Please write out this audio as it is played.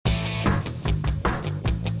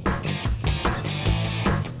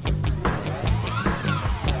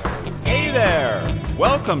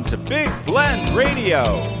Welcome to Big Blend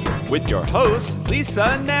Radio with your hosts, Lisa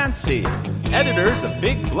and Nancy, editors of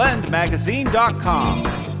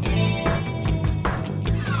BigBlendMagazine.com.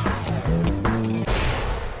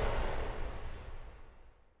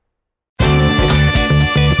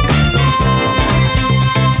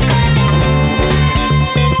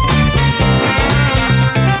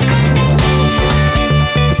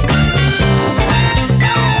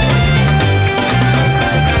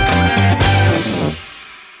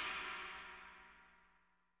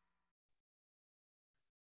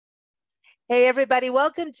 Hey, everybody.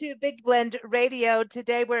 Welcome to Big Blend Radio.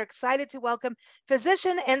 Today, we're excited to welcome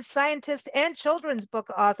physician and scientist and children's book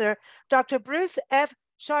author, Dr. Bruce F.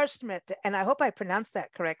 Scharschmidt, and I hope I pronounced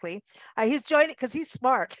that correctly. He's joining, because he's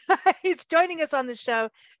smart. He's joining us on the show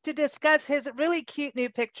to discuss his really cute new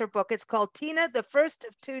picture book. It's called Tina, the First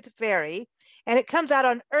Tooth Fairy, and it comes out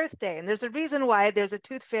on Earth Day. And there's a reason why there's a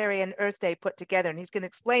Tooth Fairy and Earth Day put together, and he's going to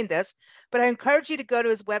explain this. But I encourage you to go to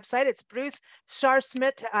his website. It's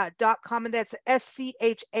brucescharschmidt.com, and that's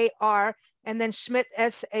S-C-H-A-R, and then Schmidt,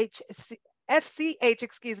 S-C-H-M-I-D-T.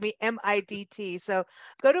 So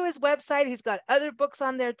go to his website. He's got other books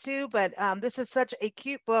on there too, but this is such a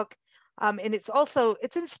cute book. And it's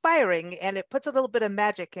inspiring, and it puts a little bit of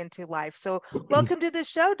magic into life. So welcome to the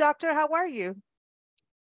show, Doctor. How are you?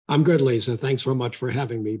 I'm good, Lisa. Thanks so much for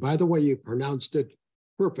having me. By the way, you pronounced it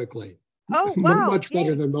perfectly. Oh, wow. Much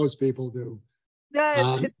better than most people do.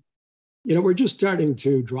 We're just starting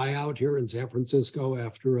to dry out here in San Francisco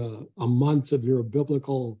after a month of your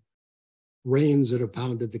biblical rains that have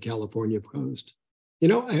pounded the California coast.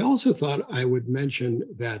 I also thought I would mention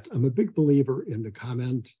that I'm a big believer in the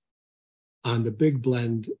comment on the Big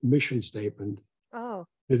Blend mission statement to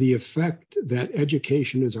the effect that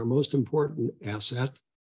education is our most important asset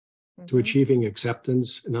to achieving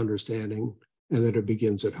acceptance and understanding, and that it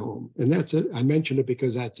begins at home. And that's it. I mentioned it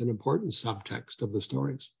because that's an important subtext of the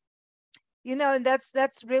stories. And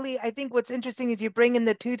that's really, I think what's interesting is you bring in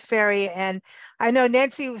the Tooth Fairy, and I know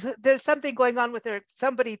Nancy, there's something going on with her.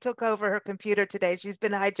 Somebody took over her computer today. She's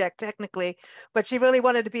been hijacked technically, but she really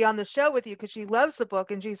wanted to be on the show with you because she loves the book.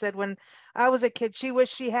 And she said, when I was a kid, she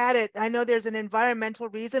wished she had it. I know there's an environmental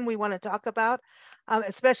reason we want to talk about,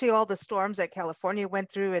 especially all the storms that California went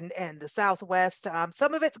through and the Southwest.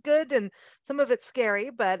 Some of it's good and some of it's scary,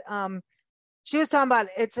 but she was talking about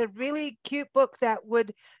it's a really cute book that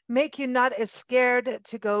would make you not as scared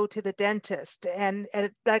to go to the dentist. And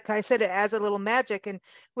like I said, it adds a little magic. And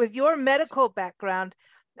with your medical background,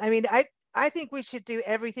 I mean, I think we should do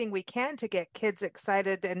everything we can to get kids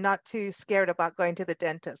excited and not too scared about going to the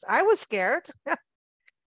dentist. I was scared.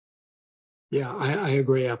 Yeah, I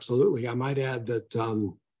agree. Absolutely. I might add that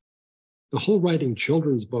the whole writing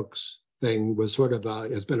children's books thing was sort of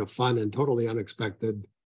has been a fun and totally unexpected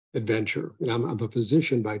adventure. And I'm a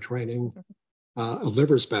physician by training, a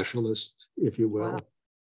liver specialist, if you will. Wow.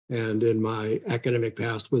 And in my academic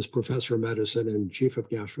past was professor of medicine and chief of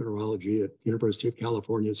gastroenterology at University of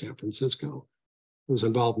California, San Francisco. I was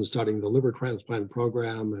involved in studying the liver transplant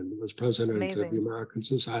program and was president of the American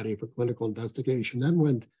Society for Clinical Investigation. Then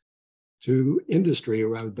went to industry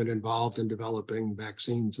where I've been involved in developing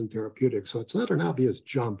vaccines and therapeutics. So it's not an obvious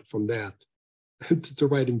jump from that to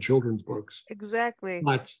writing children's books. Exactly.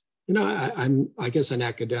 But, I'm, I guess, an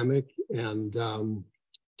academic and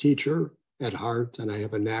teacher at heart, and I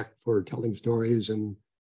have a knack for telling stories and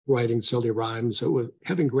writing silly rhymes. So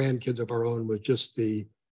having grandkids of our own was just the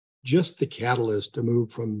catalyst to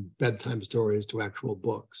move from bedtime stories to actual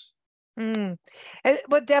books.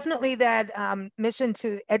 But definitely that mission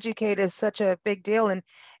to educate is such a big deal. And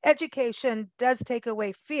education does take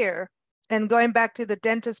away fear. And going back to the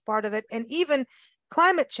dentist part of it, and even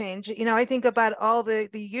climate change, I think about all the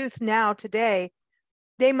youth now today,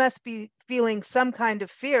 they must be feeling some kind of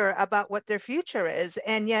fear about what their future is.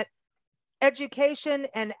 And yet education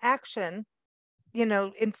and action,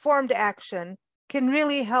 informed action can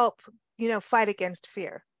really help, fight against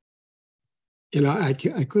fear. I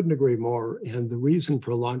couldn't agree more. And the reason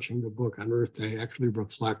for launching the book on Earth Day actually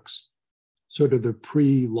reflects sort of the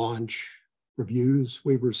pre-launch reviews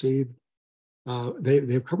we've received.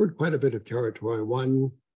 They've covered quite a bit of territory.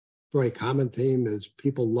 One very common theme is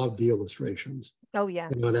people love the illustrations. Oh, yeah.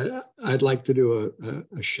 And I'd like to do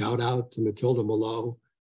a shout out to Mathilde Malot.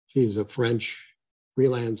 She's a French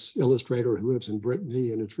freelance illustrator who lives in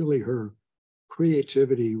Brittany, and it's really her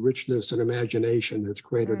creativity, richness, and imagination that's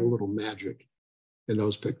created a little magic in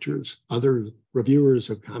those pictures. Other reviewers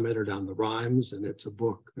have commented on the rhymes, and it's a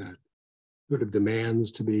book that sort of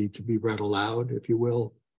demands to be read aloud, if you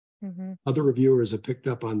will. Other reviewers have picked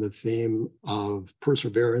up on the theme of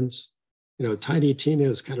perseverance Tiny Tina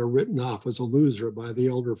is kind of written off as a loser by the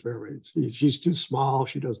older fairies. She's too small.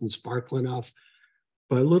 She doesn't sparkle enough.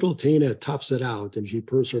 But little Tina toughs it out and she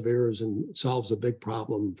perseveres and solves a big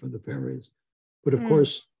problem for the fairies. But of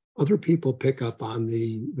course, other people pick up on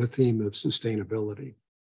the theme of sustainability.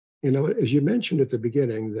 As you mentioned at the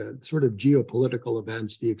beginning, the sort of geopolitical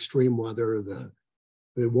events, the extreme weather,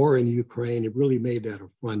 the war in Ukraine, it really made that a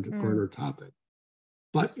front burner topic.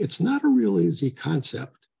 But it's not a real easy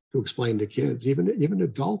concept to explain to kids. Even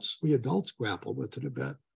adults, we adults grapple with it a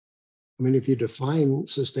bit. I mean, if you define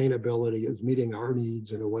sustainability as meeting our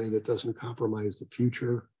needs in a way that doesn't compromise the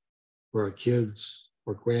future for our kids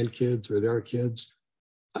or grandkids or their kids,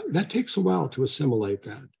 that takes a while to assimilate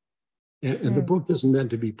that. And the book isn't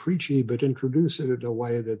meant to be preachy, but introduce it in a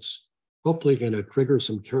way that's hopefully going to trigger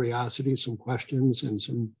some curiosity, some questions, and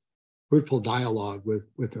some fruitful dialogue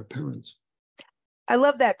with their parents. I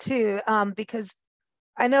love that too, because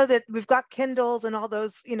I know that we've got Kindles and all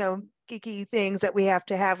those, geeky things that we have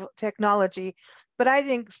to have technology, but I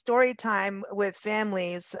think story time with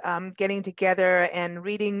families, getting together and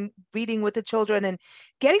reading with the children and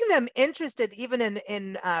getting them interested even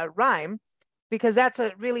in rhyme, because that's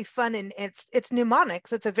a really fun, and it's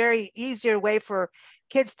mnemonics. It's a very easier way for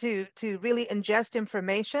kids to really ingest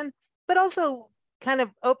information, but also kind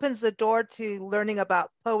of opens the door to learning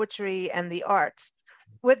about poetry and the arts.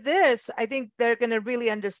 With this, I think they're going to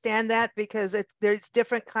really understand that, because there's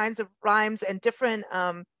different kinds of rhymes and different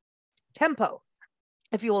tempo,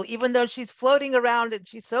 if you will, even though she's floating around and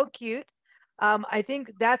she's so cute. I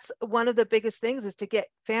think that's one of the biggest things, is to get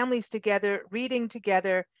families together, reading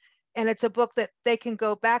together. And it's a book that they can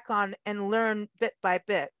go back on and learn bit by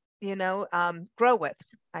bit, grow with,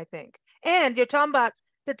 I think. And you're talking about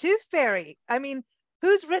the Tooth Fairy. I mean,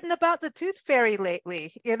 who's written about the Tooth Fairy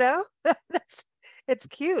lately? It's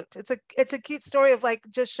cute. It's a cute story of like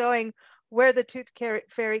just showing where the Tooth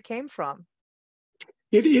Fairy came from.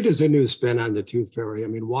 It is a new spin on the Tooth Fairy. I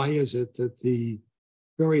mean, why is it that the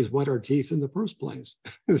fairies wet our teeth in the first place?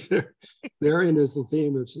 Therein is the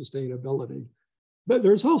theme of sustainability. But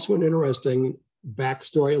there's also an interesting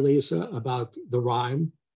backstory, Lisa, about the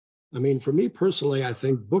rhyme. I mean, for me personally, I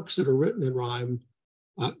think books that are written in rhyme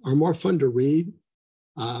are more fun to read.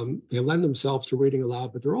 They lend themselves to reading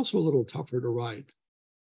aloud, but they're also a little tougher to write.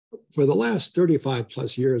 For the last 35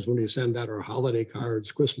 plus years, when we send out our holiday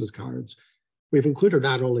cards, Christmas cards, we've included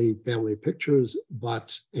not only family pictures,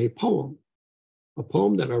 but a poem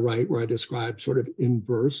that I write where I describe sort of in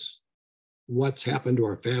verse what's happened to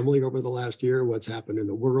our family over the last year, what's happened in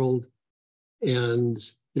the world. And,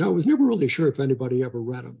 I was never really sure if anybody ever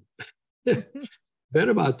read them. Then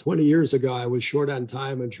about 20 years ago, I was short on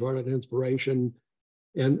time and short on inspiration.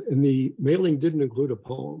 And the mailing didn't include a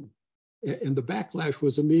poem. And the backlash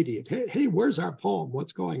was immediate. Hey, where's our poem?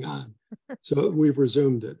 What's going on? So we've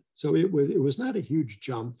resumed it. So it was not a huge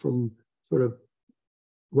jump from sort of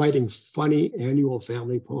writing funny annual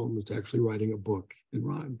family poems to actually writing a book in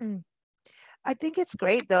rhyme. I think it's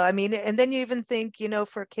great, though. I mean, and then you even think,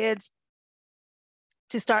 for kids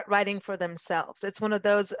to start writing for themselves. It's one of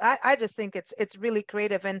those, I just think it's really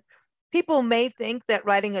creative. And people may think that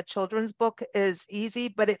writing a children's book is easy,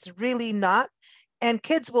 but it's really not. And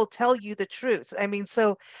kids will tell you the truth. I mean,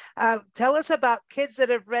 so tell us about kids that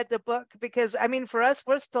have read the book, because I mean, for us,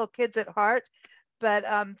 we're still kids at heart, but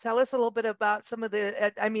tell us a little bit about some of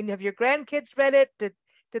the, have your grandkids read it?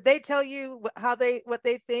 Did they tell you what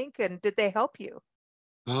they think, and did they help you?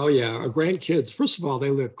 Oh yeah, our grandkids, first of all,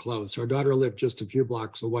 they live close. Our daughter lived just a few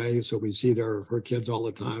blocks away, so we see her kids all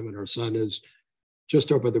the time, and our son is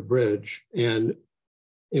just over the bridge. And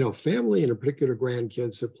family and in particular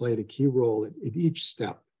grandkids have played a key role at each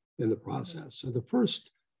step in the process. So the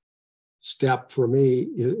first step for me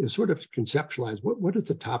is sort of conceptualize what is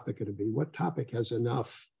the topic going to be? What topic has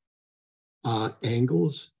enough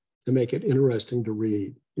angles to make it interesting to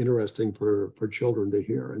read, interesting for children to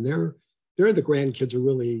hear? And they're the grandkids are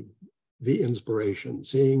really the inspiration.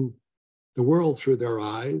 Seeing the world through their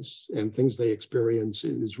eyes and things they experience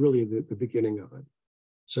is really the beginning of it.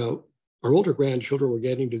 So our older grandchildren were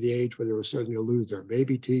getting to the age where they were starting to lose their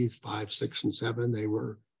baby teeth, 5, 6, and 7. They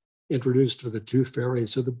were introduced to the Tooth Fairy.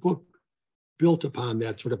 So the book built upon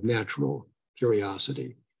that sort of natural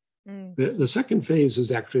curiosity. The second phase is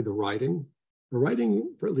actually the writing. The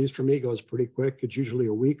writing, at least for me, goes pretty quick. It's usually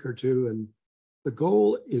a week or two. And the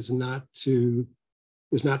goal is not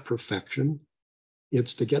perfection.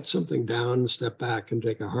 It's to get something down, step back, and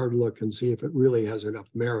take a hard look and see if it really has enough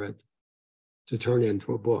merit to turn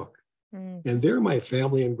into a book. And there, my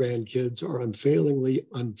family and grandkids are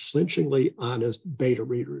unflinchingly honest beta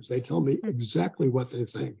readers. They tell me exactly what they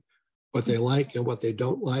think. what they like and what they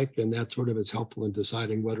don't like. And that sort of is helpful in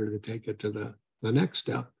deciding whether to take it to the next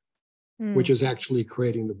step, which is actually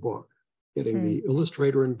creating the book, getting the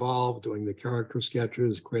illustrator involved, doing the character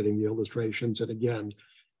sketches, creating the illustrations. And again,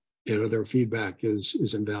 their feedback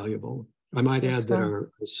is invaluable. I might add that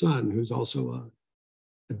our son, who's also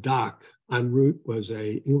a doc en route, was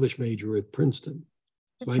a English major at Princeton.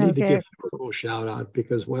 So I need to give him a little shout out,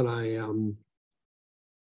 because when I am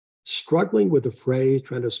struggling with the phrase,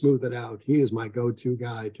 trying to smooth it out, he is my go-to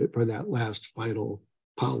guy for that last final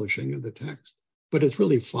polishing of the text. But it's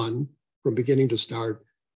really fun from beginning to start,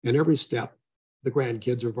 and every step, the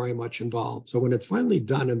grandkids are very much involved. So when it's finally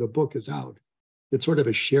done and the book is out, it's sort of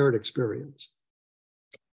a shared experience.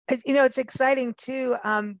 It's exciting too,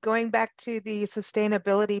 going back to the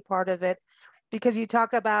sustainability part of it, because you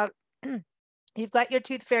talk about, you've got your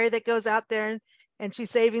tooth fairy that goes out there and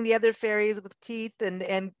she's saving the other fairies with teeth and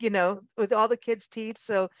with all the kids' teeth.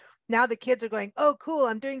 So now the kids are going, oh, cool,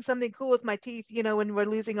 I'm doing something cool with my teeth, when we're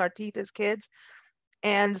losing our teeth as kids.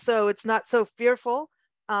 And so it's not so fearful.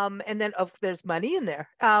 And then there's money in there.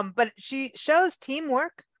 But she shows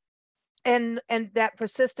teamwork and that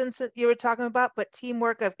persistence that you were talking about, but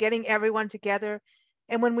teamwork of getting everyone together.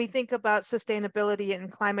 And when we think about sustainability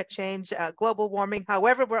and climate change, global warming,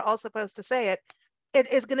 however we're all supposed to say it,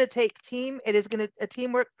 it is going to take it is going to a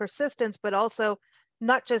teamwork, persistence, but also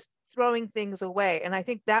not just throwing things away. And I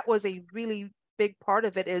think that was a really big part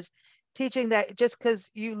of it, is teaching that just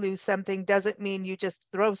because you lose something doesn't mean you just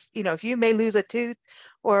throw, if you may lose a tooth,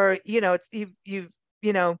 or, it's you've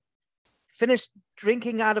finished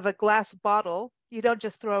drinking out of a glass bottle, you don't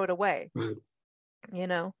just throw it away. Right.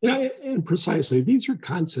 Yeah, and precisely, these are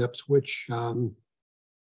concepts which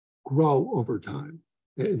grow over time.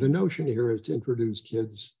 The notion here is to introduce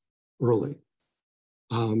kids early.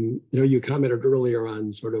 You commented earlier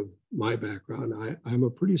on sort of my background. I'm a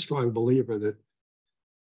pretty strong believer that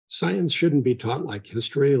science shouldn't be taught like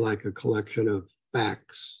history, like a collection of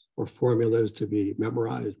facts or formulas to be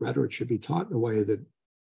memorized. Rather, it should be taught in a way that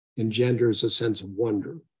engenders a sense of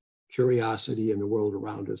wonder, curiosity in the world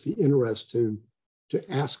around us, the interest to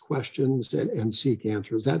ask questions and seek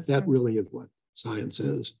answers. That really is what science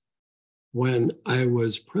is. When I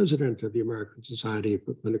was president of the American Society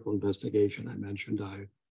for Clinical Investigation, I mentioned I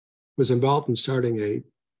was involved in starting a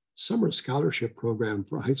summer scholarship program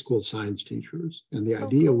for high school science teachers. And the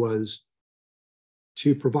idea was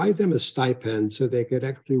to provide them a stipend so they could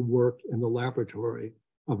actually work in the laboratory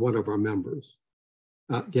of one of our members,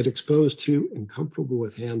 get exposed to and comfortable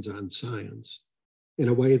with hands-on science in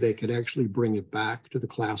a way they could actually bring it back to the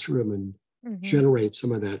classroom and generate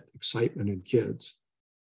some of that excitement in kids.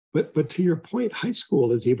 But to your point, high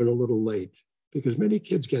school is even a little late, because many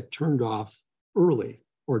kids get turned off early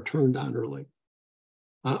or turned on early.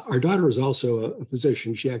 Our daughter is also a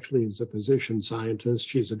physician. She actually is a physician scientist.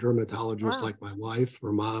 She's a dermatologist like my wife,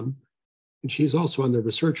 her mom. And she's also on the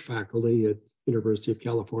research faculty at University of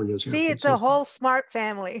California. See, it's a whole smart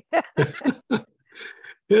family.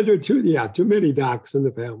 Yeah, there are too many docs in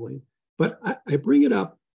the family. But I bring it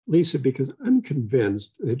up, Lisa, because I'm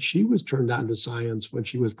convinced that she was turned on to science when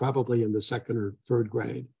she was probably in the second or third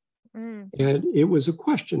grade. And it was a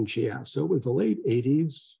question she asked. So it was the late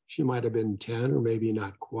 80s. She might have been 10 or maybe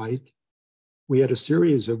not quite. We had a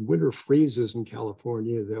series of winter freezes in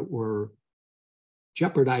California that were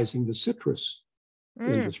jeopardizing the citrus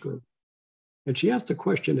industry. And she asked a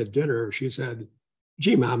question at dinner. She said,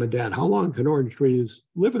 gee, Mom and Dad, how long can orange trees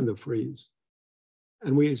live in the freeze?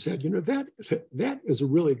 And we said, that is a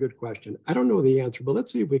really good question. I don't know the answer, but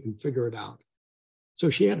let's see if we can figure it out. So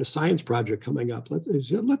she had a science project coming up.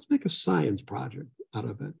 Let's make a science project out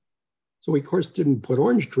of it. So we, of course, didn't put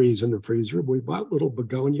orange trees in the freezer. We bought little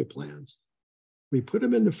begonia plants. We put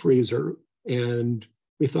them in the freezer, and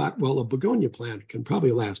we thought, well, a begonia plant can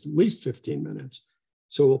probably last at least 15 minutes.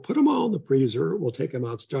 So we'll put them all in the freezer. We'll take them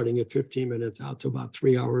out starting at 15 minutes out to about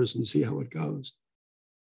 3 hours and see how it goes.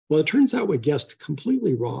 Well, it turns out we guessed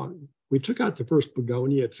completely wrong. We took out the first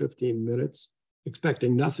begonia at 15 minutes,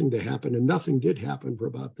 expecting nothing to happen, and nothing did happen for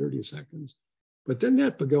about 30 seconds. But then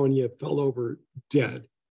that begonia fell over dead.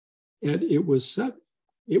 And it was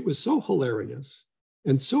so hilarious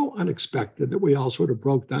and so unexpected that we all sort of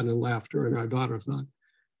broke down in laughter, and our daughter thought,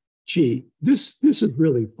 gee, this is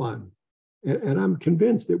really fun. And I'm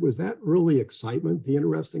convinced it was that early excitement, the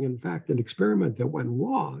interesting, in fact, an experiment that went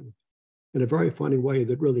wrong in a very funny way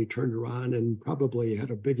that really turned her on and probably had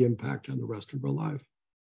a big impact on the rest of her life.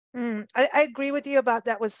 I agree with you about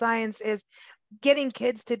that with science, is getting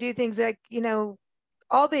kids to do things like,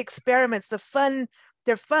 all the experiments,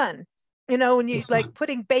 they're fun. You know, when you It's like fun.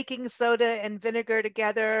 putting baking soda and vinegar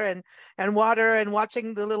together and water and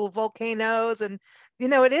watching the little volcanoes and you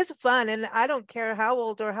know, it is fun. And I don't care how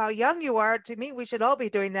old or how young you are. To me, we should all be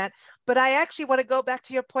doing that. But I actually want to go back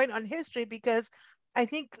to your point on history because I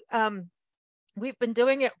think we've been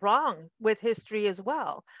doing it wrong with history as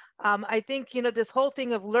well. I think, you know, this whole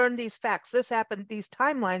thing of learn these facts, this happened, these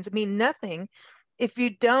timelines mean nothing if you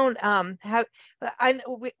don't have.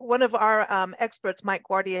 One of our experts, Mike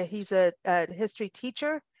Guardia, he's a history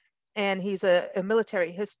teacher and he's a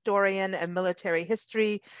military historian and military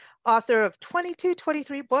history author of 22,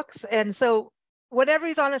 23 books. And so whenever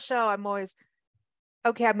he's on a show, I'm always,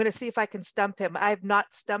 okay, I'm going to see if I can stump him. I've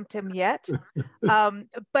not stumped him yet.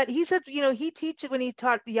 But he said, you know, he teaches when he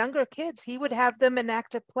taught the younger kids, he would have them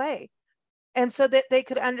enact a play. And so that they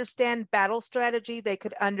could understand battle strategy, they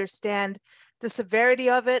could understand the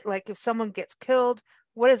severity of it. Like if someone gets killed,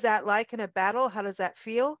 what is that like in a battle? How does that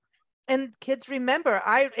feel? And kids remember,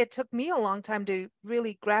 it took me a long time to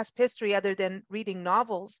really grasp history other than reading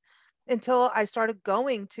novels until I started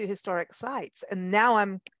going to historic sites. And now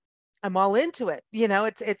I'm all into it. You know,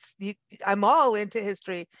 I'm all into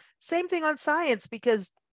history. Same thing on science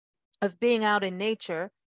because of being out in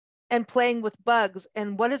nature and playing with bugs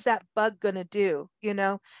and what is that bug going to do, you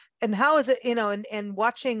know? And how is it, you know, and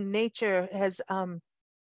watching nature has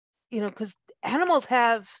you know, because animals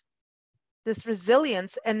have this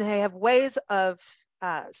resilience and they have ways of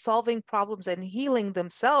solving problems and healing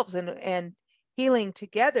themselves and healing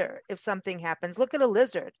together if something happens. Look at a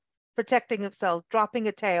lizard protecting itself, dropping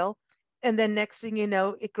a tail, and then next thing you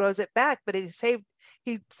know, it grows it back, but he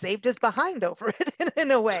saved his behind over it in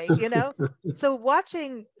a way, you know? So I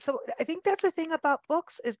think that's the thing about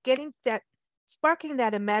books is getting that, sparking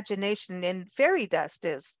that imagination, and fairy dust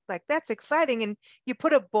is like, that's exciting. And you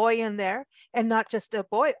put a boy in there and not just a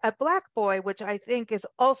boy, a black boy, which I think is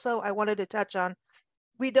also, I wanted to touch on,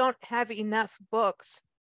 we don't have enough books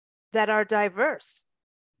that are diverse,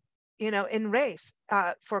 you know, in race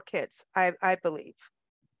for kids, I believe.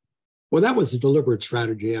 Well, that was a deliberate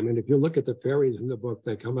strategy. I mean, if you look at the fairies in the book,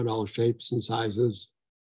 they come in all shapes and sizes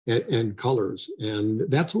and colors. And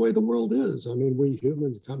that's the way the world is. I mean, we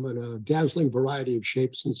humans come in a dazzling variety of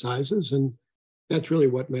shapes and sizes. And that's really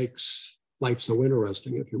what makes life so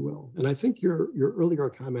interesting, if you will. And I think your earlier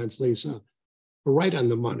comments, Lisa, are right on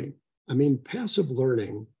the money. I mean, passive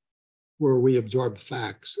learning, where we absorb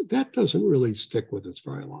facts, that doesn't really stick with us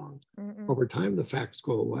very long. Mm-mm. Over time, the facts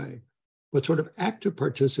go away. But sort of active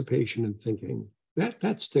participation in thinking,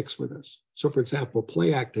 that sticks with us. So for example,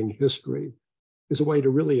 play acting history is a way to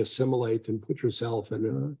really assimilate and put yourself in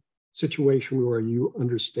a situation where you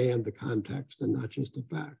understand the context and not just the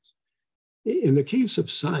facts. In the case of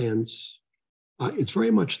science, it's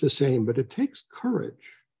very much the same, but it takes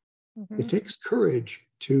courage. Mm-hmm. It takes courage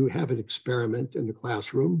to have an experiment in the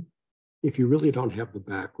classroom if you really don't have the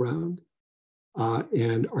background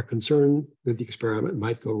and are concerned that the experiment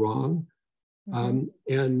might go wrong. Mm-hmm.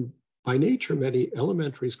 And by nature, many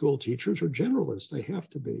elementary school teachers are generalists. They have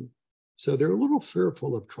to be. So they're a little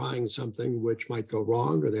fearful of trying something which might go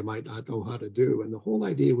wrong or they might not know how to do. And the whole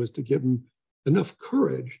idea was to give them enough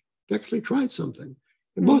courage to actually try something.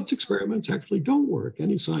 And most experiments actually don't work.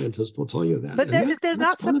 Any scientist will tell you that. But they're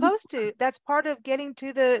not supposed to. That's part of getting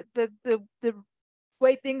to the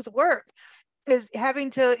way things work, is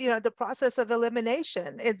having to, you know, the process of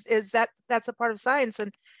elimination. That's a part of science.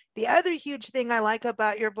 And the other huge thing I like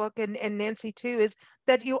about your book and Nancy too is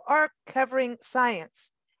that you are covering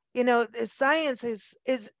science. You know, science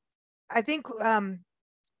is I think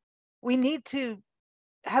we need to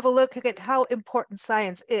have a look at how important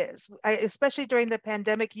science is, especially during the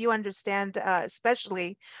pandemic. You understand,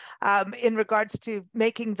 especially in regards to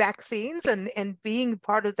making vaccines and being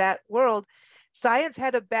part of that world. Science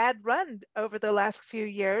had a bad run over the last few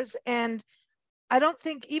years. And I don't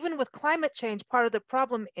think even with climate change, part of the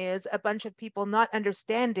problem is a bunch of people not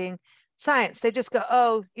understanding science. They just go,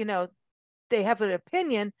 oh, you know, they have an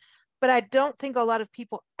opinion, but I don't think a lot of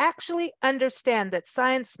people actually understand that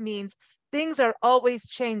science means things are always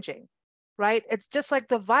changing, right? It's just like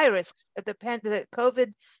the virus, the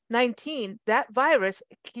COVID-19, that virus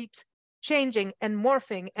keeps changing and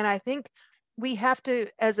morphing. And I think we have to,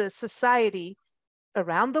 as a society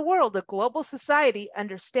around the world, a global society,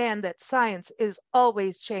 understand that science is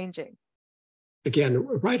always changing. Again,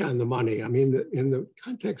 right on the money. I mean, in the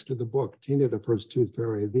context of the book, Tina, the First Tooth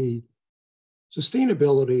Fairy, the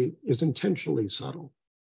sustainability is intentionally subtle.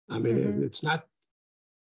 I mean, it's not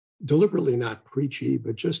deliberately not preachy,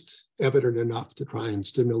 but just evident enough to try and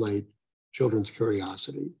stimulate children's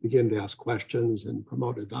curiosity, begin to ask questions and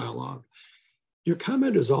promote a dialogue. Your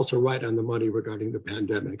comment is also right on the money regarding the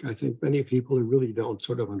pandemic. I think many people who really don't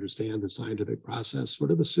sort of understand the scientific process sort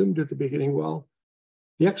of assumed at the beginning, well,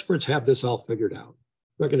 the experts have this all figured out.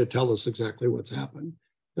 They're going to tell us exactly what's happened.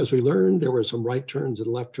 As we learned, there were some right turns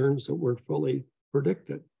and left turns that weren't fully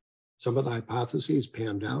predicted. Some of the hypotheses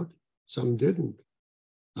panned out, some didn't.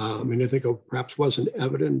 And I think it perhaps wasn't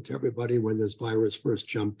evident to everybody when this virus first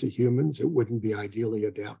jumped to humans, it wouldn't be ideally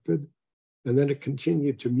adapted. And then it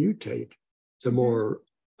continued to mutate to more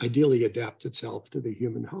ideally adapt itself to the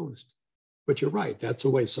human host. But you're right, that's the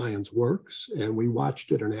way science works. And we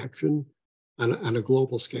watched it in action on a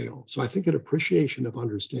global scale. So I think an appreciation of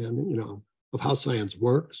understanding, of how science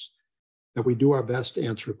works, that we do our best to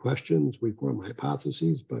answer questions, we form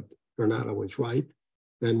hypotheses, but they're not always right.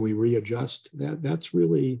 Then we readjust. That's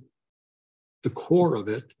really the core of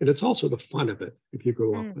it. And it's also the fun of it if you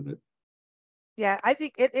grow up with it. Yeah, I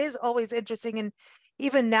think it is always interesting. And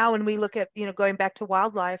even now when we look at, going back to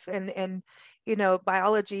wildlife and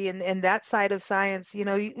biology and that side of science,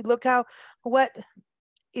 you look what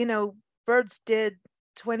birds did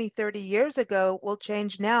 20, 30 years ago will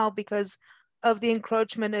change now because of the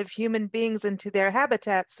encroachment of human beings into their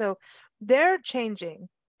habitat. So they're changing.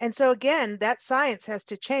 And so again, that science has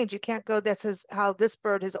to change. You can't go, that's how this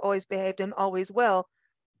bird has always behaved and always will.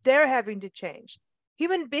 They're having to change.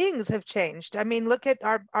 Human beings have changed. I mean, look at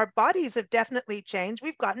our bodies have definitely changed.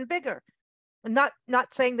 We've gotten bigger. I'm not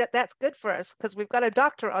saying that that's good for us because we've got a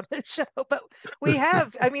doctor on the show, but we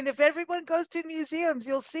have. I mean, if everyone goes to museums,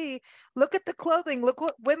 you'll see, look at the clothing, look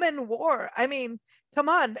what women wore. I mean, come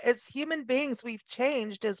on, as human beings, we've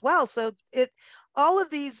changed as well. So all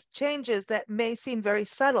of these changes that may seem very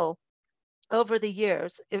subtle over the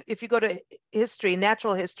years, if you go to history,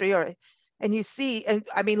 natural history, and you see, and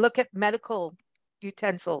I mean, look at medical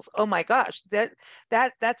utensils. Oh my gosh,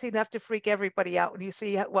 that's enough to freak everybody out when you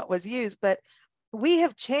see what was used. But we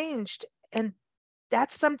have changed, and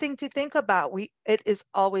that's something to think about. It is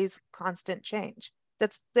always constant change.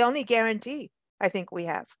 That's the only guarantee I think we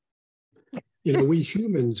have. We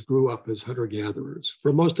humans grew up as hunter-gatherers.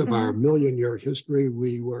 For most of our million-year history,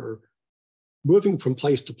 we were moving from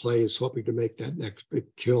place to place, hoping to make that next big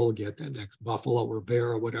kill, get that next buffalo or bear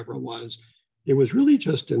or whatever it was. It was really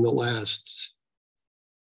just in the last,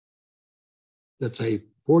 let's say,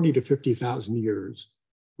 40 to 50,000 years,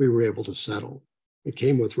 we were able to settle. It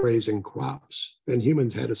came with raising crops, and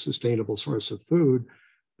humans had a sustainable source of food,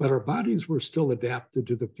 but our bodies were still adapted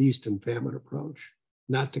to the feast and famine approach,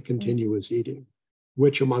 not to continuous eating,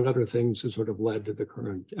 which, among other things, has sort of led to the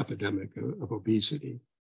current epidemic of obesity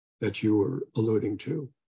that you were alluding to.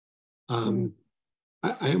 I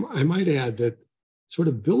might add that sort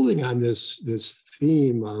of building on this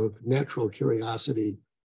theme of natural curiosity,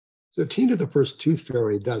 so Tina the First Tooth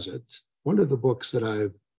Fairy does it. One of the books that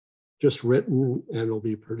I've just written and will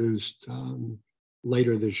be produced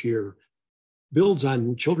later this year builds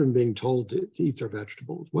on children being told to eat their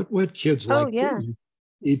vegetables. What kids like to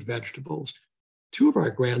eat vegetables. Two of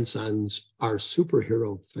our grandsons are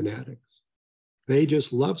superhero fanatics. They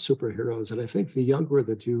just love superheroes. And I think the younger of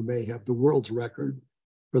the two may have the world's record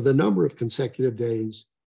for the number of consecutive days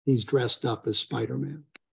he's dressed up as Spider-Man.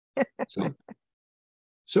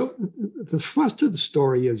 So the thrust of the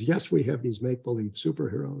story is, yes, we have these make-believe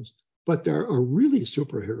superheroes, but there are really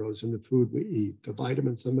superheroes in the food we eat, the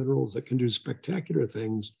vitamins, the minerals that can do spectacular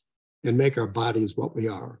things and make our bodies what we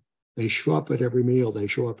are. They show up at every meal, they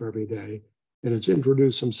show up every day, and it's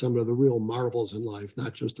introduced some of the real marvels in life,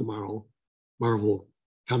 not just the Marvel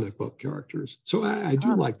comic book characters. So I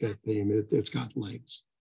do like that theme. It's got legs.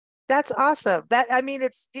 That's awesome.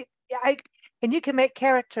 And you can make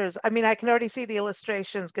characters. I mean, I can already see the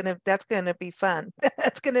illustrations. That's gonna be fun.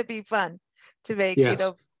 That's gonna be fun to make. Yes.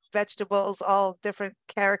 Vegetables, all different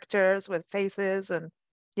characters with faces, and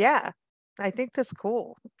yeah, I think that's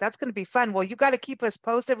cool. That's gonna be fun. Well, you got to keep us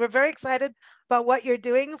posted. We're very excited about what you're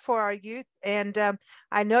doing for our youth, and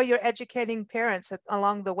I know you're educating parents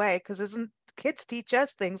along the way because kids teach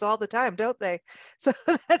us things all the time, don't they? So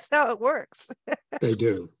that's how it works. They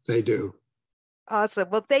do. Awesome.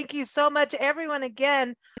 Well, thank you so much, everyone.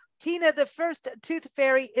 Again, Tina the First Tooth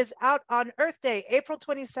Fairy is out on Earth Day, April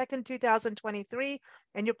 22nd, 2023.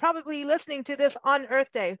 And you're probably listening to this on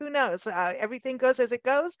Earth Day. Who knows? Everything goes as it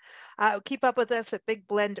goes. Keep up with us at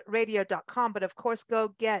bigblendradio.com. But of course, go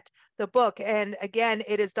get the book. And again,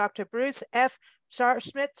 it is Dr. Bruce F.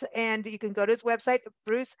 Scharschmidt. And you can go to his website,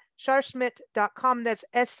 brucescharschmidt.com. That's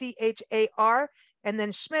SCHAR. And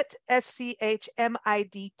then Schmidt, SCHMIDT.com.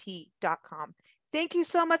 Thank you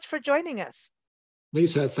so much for joining us.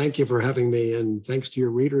 Lisa, thank you for having me, and thanks to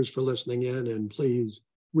your readers for listening in, and please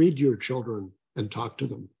read your children and talk to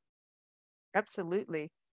them.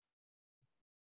 Absolutely.